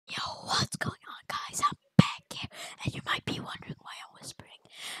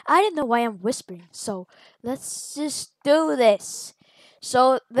I don't know why I'm whispering. So let's just do this.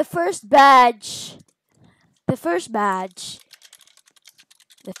 So the first badge, the first badge,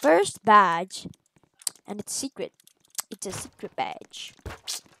 the first badge, and it's secret. It's a secret badge.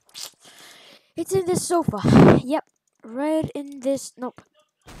 It's in this sofa. Yep, right in this. Nope.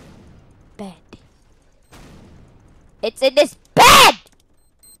 Bed. It's in this bed.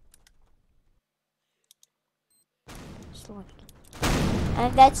 Slowly.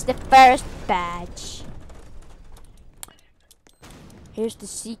 And that's the first badge. Here's the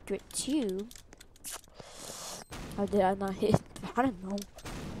secret too. How did I not hit? I don't know.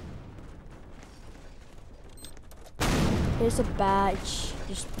 Here's a badge.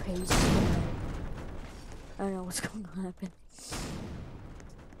 Just praise. I don't know what's going to happen.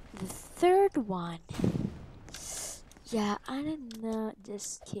 The third one. Yeah, I don't know.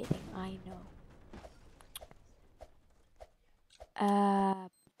 Just kidding. I know.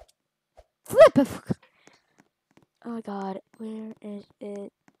 Flip. Oh my god, where is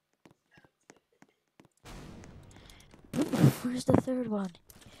it? Where's the third one?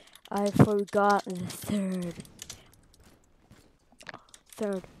 I forgot the third.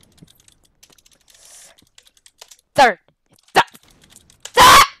 Third.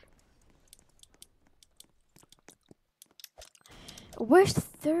 Where's the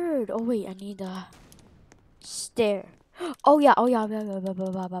third? Oh wait, I need a stair. Oh yeah. I'll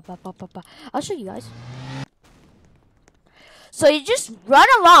show you guys. So you just run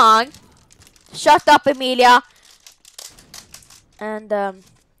along. Shut up, Emilia. And I'm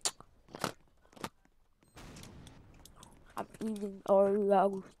eating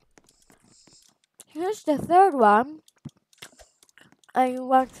Oreos. Here's the third one. And you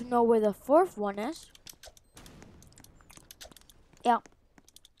want to know where the fourth one is? Yeah.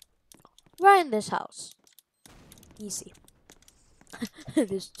 Right in this house. Easy.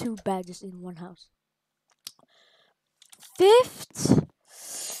 There's 2 badges in one house. Fifth?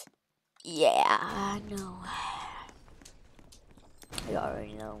 Yeah, I know. You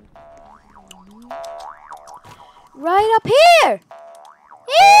already know. Right up here!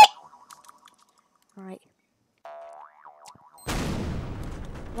 Right.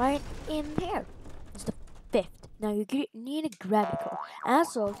 Right in here. It's the 5th. Now you need a gravity core.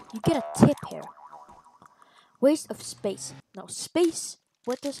 Also, you get a tip here. Waste of space. No, space.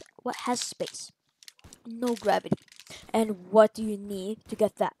 What has space? No gravity. And what do you need to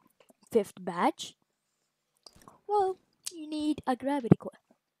get that 5th badge? Well, you need a gravity coil.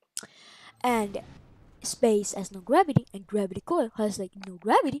 And space has no gravity, and gravity coil has like no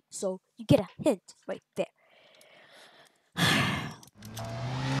gravity, so you get a hint right there.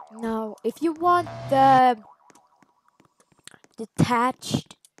 Now, if you want the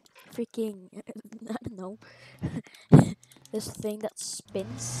detached freaking I don't know this thing that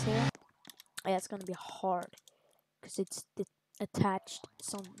spins here, yeah, it's gonna be hard because it's attached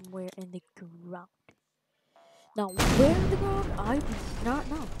somewhere in the ground. Now, where in the ground? I do not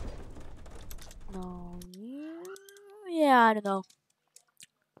know. No, yeah, I don't know.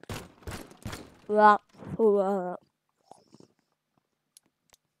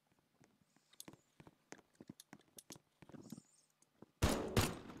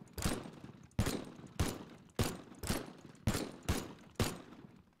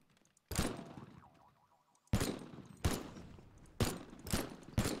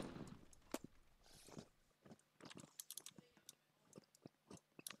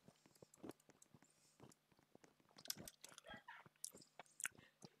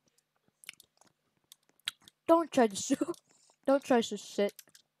 Don't try to shoot. Don't try to sit.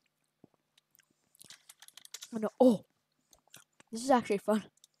 Oh, no. Oh, this is actually fun.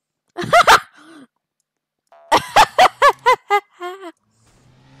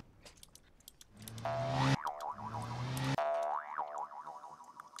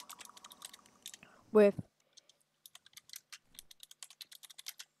 With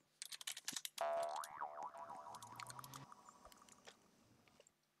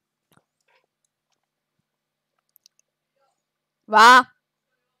wow,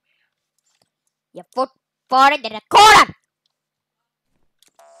 your foot farted in the corner.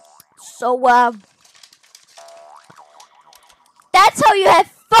 So that's how you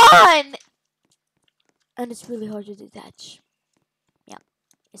have fun. And it's really hard to detach. Yeah,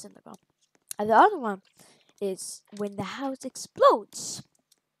 isn't the problem? And the other one is when the house explodes.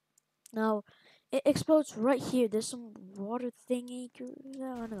 Now, it explodes right here. There's some water thingy. I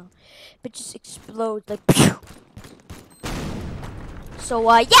don't know. But just explodes like. Pew! So,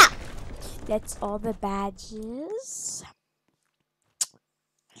 yeah. That's all the badges.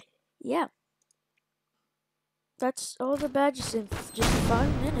 Yeah. That's all the badges in Just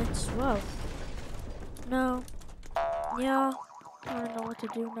 5 minutes. Wow. No. Yeah. I don't know what to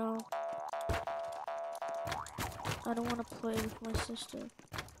do now. I don't want to play with my sister.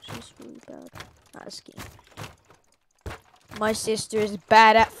 She's really bad. Not a scheme. My sister is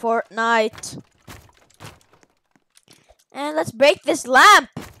bad at Fortnite. And let's break this lamp.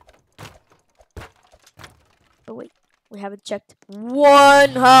 But wait, we haven't checked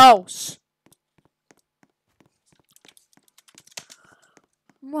one house.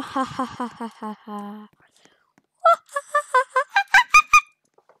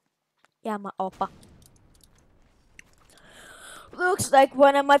 Yeah, my oppa. Looks like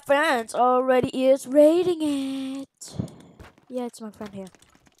one of my friends already is raiding it. Yeah, it's my friend here.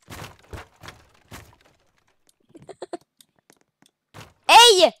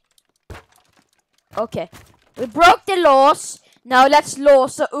 Hey! Okay, we broke the laws. Now let's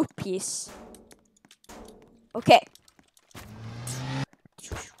låsa upp his. Okay.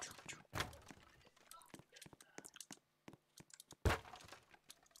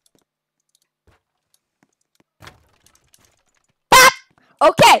 Pop!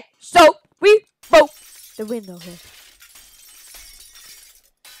 Okay, so we broke the window here.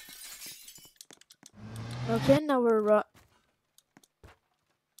 Okay, now we're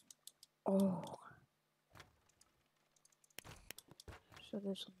oh. So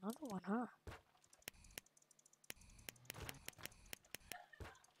there's another one, huh?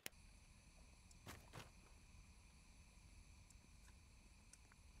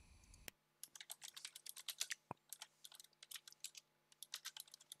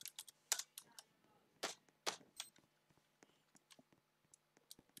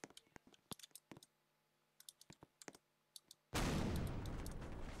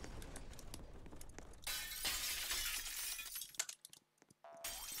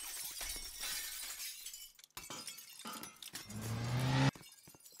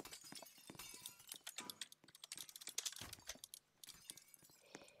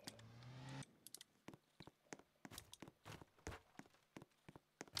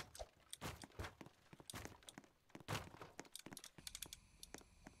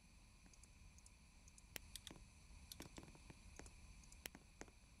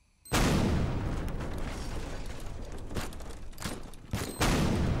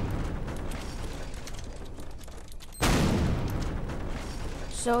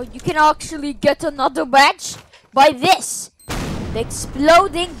 So you can actually get another badge by this. The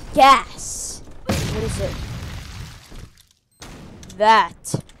exploding gas. What is it?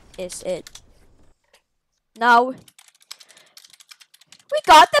 That is it. Now we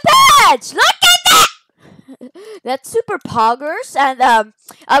got the badge. Look at that. That's super poggers, and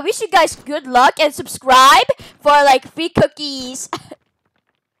I wish you guys good luck and subscribe for like free cookies.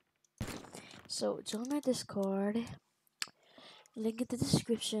 So join my Discord. Link in the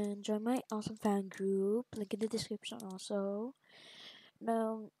description. Join my awesome fan group. Link in the description also.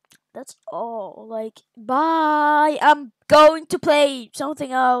 That's all. Like, bye. I'm going to play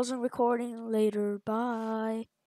something else and recording later. Bye.